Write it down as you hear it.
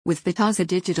With Vitaza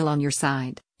Digital on your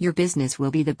side, your business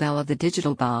will be the belle of the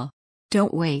digital ball.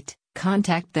 Don't wait,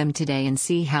 contact them today and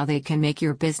see how they can make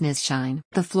your business shine.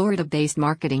 The Florida-based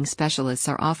marketing specialists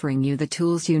are offering you the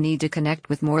tools you need to connect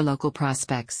with more local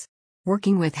prospects.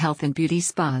 Working with health and beauty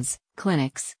spas,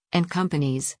 clinics, and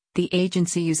companies, the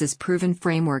agency uses proven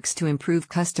frameworks to improve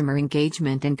customer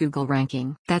engagement and Google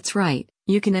ranking. That's right,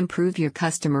 you can improve your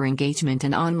customer engagement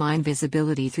and online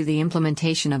visibility through the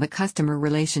implementation of a customer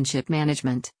relationship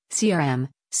management (CRM)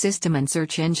 system and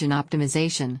search engine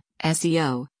optimization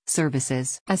 (SEO)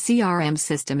 services. A CRM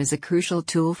system is a crucial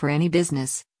tool for any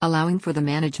business, allowing for the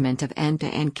management of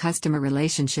end-to-end customer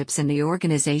relationships in the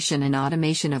organization and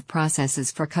automation of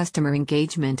processes for customer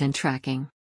engagement and tracking.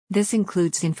 This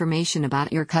includes information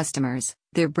about your customers,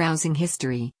 their browsing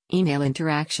history, email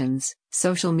interactions,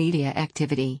 social media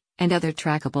activity, and other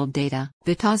trackable data.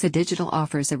 Vitaza Digital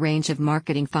offers a range of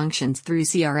marketing functions through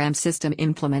CRM system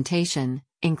implementation,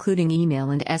 including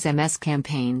email and SMS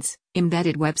campaigns,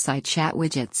 embedded website chat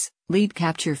widgets, lead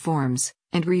capture forms,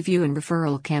 and review and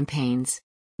referral campaigns.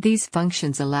 These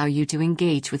functions allow you to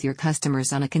engage with your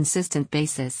customers on a consistent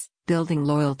basis, building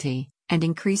loyalty and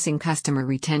increasing customer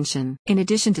retention. In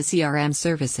addition to CRM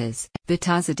services,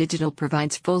 Vitaza Digital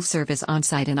provides full-service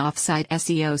on-site and off-site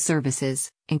SEO services,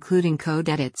 including code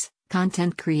edits,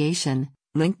 content creation,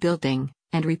 link building,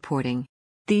 and reporting.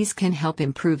 These can help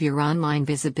improve your online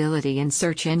visibility and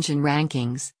search engine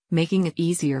rankings, making it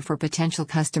easier for potential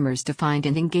customers to find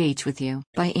and engage with you.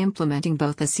 By implementing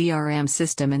both a CRM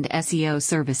system and SEO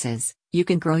services, you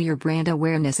can grow your brand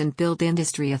awareness and build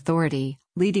industry authority,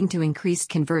 leading to increased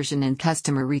conversion and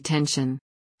customer retention.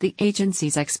 The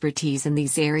agency's expertise in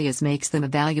these areas makes them a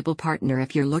valuable partner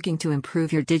if you're looking to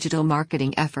improve your digital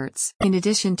marketing efforts. In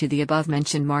addition to the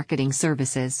above-mentioned marketing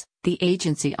services, the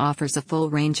agency offers a full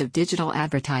range of digital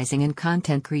advertising and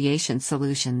content creation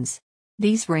solutions.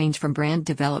 These range from brand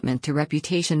development to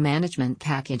reputation management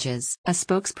packages. A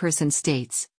spokesperson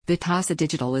states, Vitaza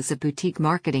Digital is a boutique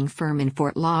marketing firm in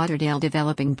Fort Lauderdale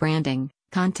developing branding,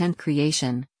 content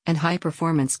creation, and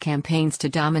high-performance campaigns to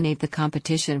dominate the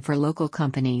competition for local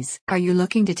companies. Are you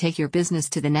looking to take your business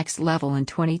to the next level in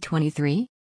 2023?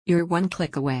 You're one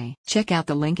click away. Check out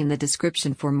the link in the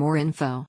description for more info.